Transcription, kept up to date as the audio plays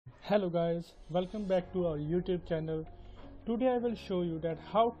Hello guys, welcome back to our YouTube channel. Today I will show you that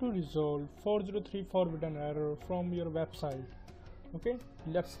how to resolve 403 forbidden error from your website. Okay,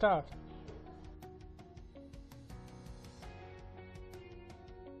 let's start.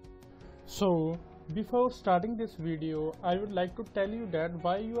 So before starting this video, I would like to tell you that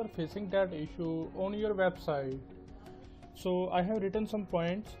why you are facing that issue on your website. So I have written some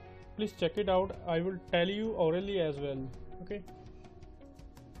points. Please check it out. I will tell you orally as well. Okay.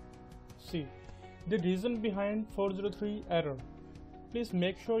 See, the reason behind 403 error. Please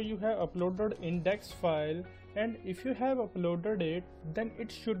make sure you have uploaded index file, and if you have uploaded it, then it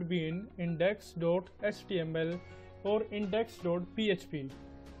should be in index.html or index.php.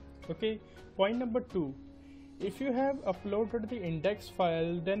 Okay, point number 2. If you have uploaded the index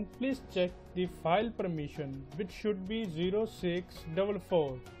file, then please check the file permission, which should be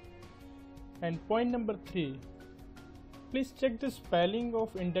 0644. And point number 3. Please check the spelling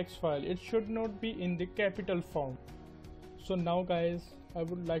of index file. It should not be in the capital font. So now guys, I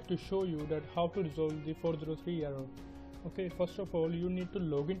would like to show you that how to resolve the 403 error. Okay, first of all, you need to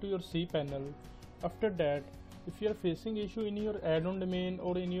log into your cPanel. After that, if you are facing issue in your add-on domain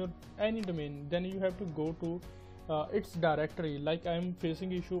or in your any domain, then you have to go to its directory. Like I am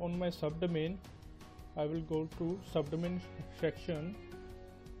facing issue on my subdomain, I will go to subdomain section,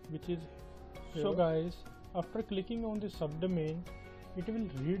 which is here. So guys, after clicking on the subdomain, it will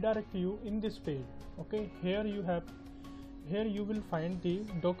redirect you in this page. Okay, here you will find the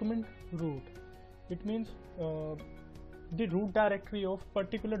document root. It means the root directory of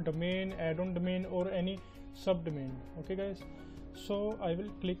particular domain, add-on domain or any subdomain. Okay guys, so I will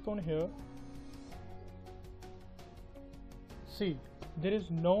click on here. See, there is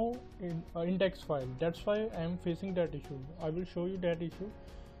no index file. That's why I am facing that issue. I will show you that issue.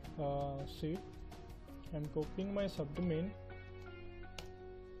 See, I'm copying my subdomain.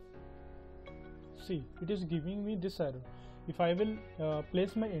 See, it is giving me this error. If I will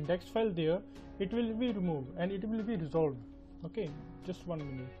place my index file there, it will be removed and it will be resolved. Okay, just 1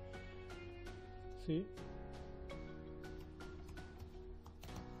 minute. See,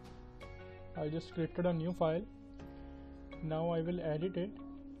 I just created a new file. Now I will edit it.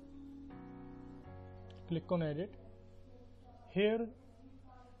 Click on edit. Here,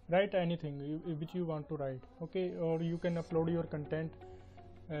 write anything which you want to write. Okay, or you can upload your content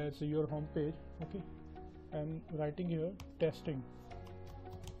as your home page. Okay, I'm writing here testing.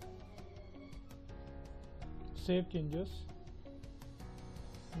 Save changes.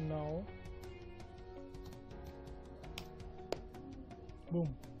 Now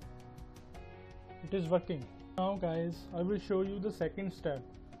boom, it is working. Now guys, I will show you the second step.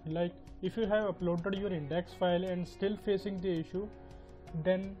 Like if you have uploaded your index file and still facing the issue,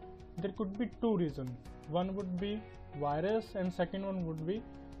 then there could be two reasons. One would be virus and second one would be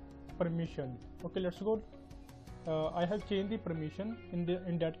permission. Okay, let's go. I have changed the permission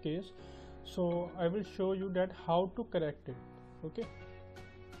in that case, so I will show you that how to correct it. Okay,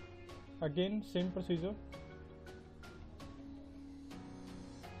 again same procedure.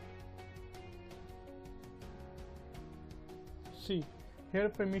 See, here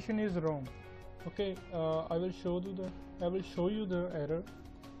permission is wrong. Okay, I will show you the error.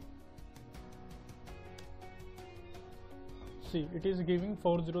 See, it is giving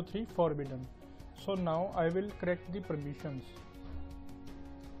 403 forbidden. So now I will correct the permissions.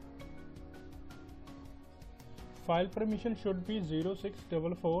 File permission should be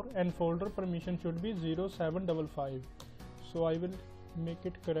 0644 and folder permission should be 0755. So I will make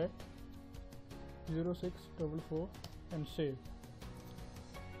it correct 0644 and save.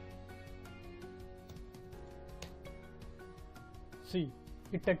 See,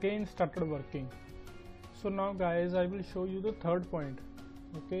 it again started working. So now guys, I will show you the third point.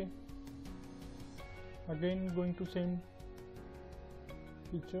 Okay, again going to same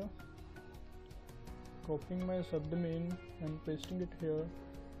feature, copying my subdomain and pasting it here,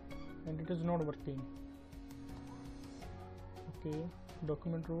 and it is not working. Okay,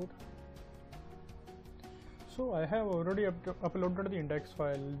 document root. So I have already uploaded the index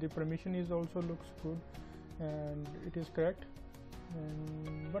file. The permission is also looks good and it is correct.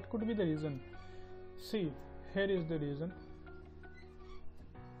 And what could be the reason? See, here is the reason.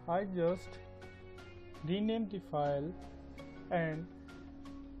 I just renamed the file, and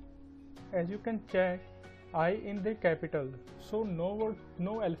as you can check, I in the capital, so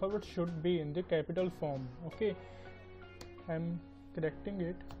no alphabet should be in the capital form. Okay, I'm correcting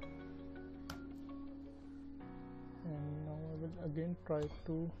it, and now I will again try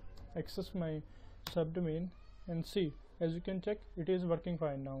to access my subdomain and see. As you can check, it is working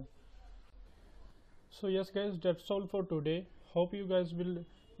fine now. So yes guys, that's all for today. Hope you guys will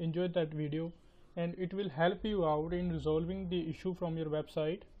enjoyed that video and it will help you out in resolving the issue from your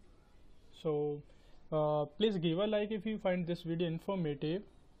website. So please give a like if you find this video informative,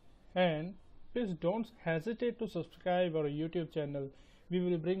 and please don't hesitate to subscribe our YouTube channel. We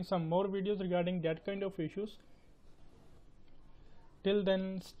will bring some more videos regarding that kind of issues. Till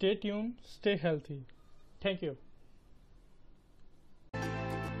then, stay tuned, stay healthy. Thank you.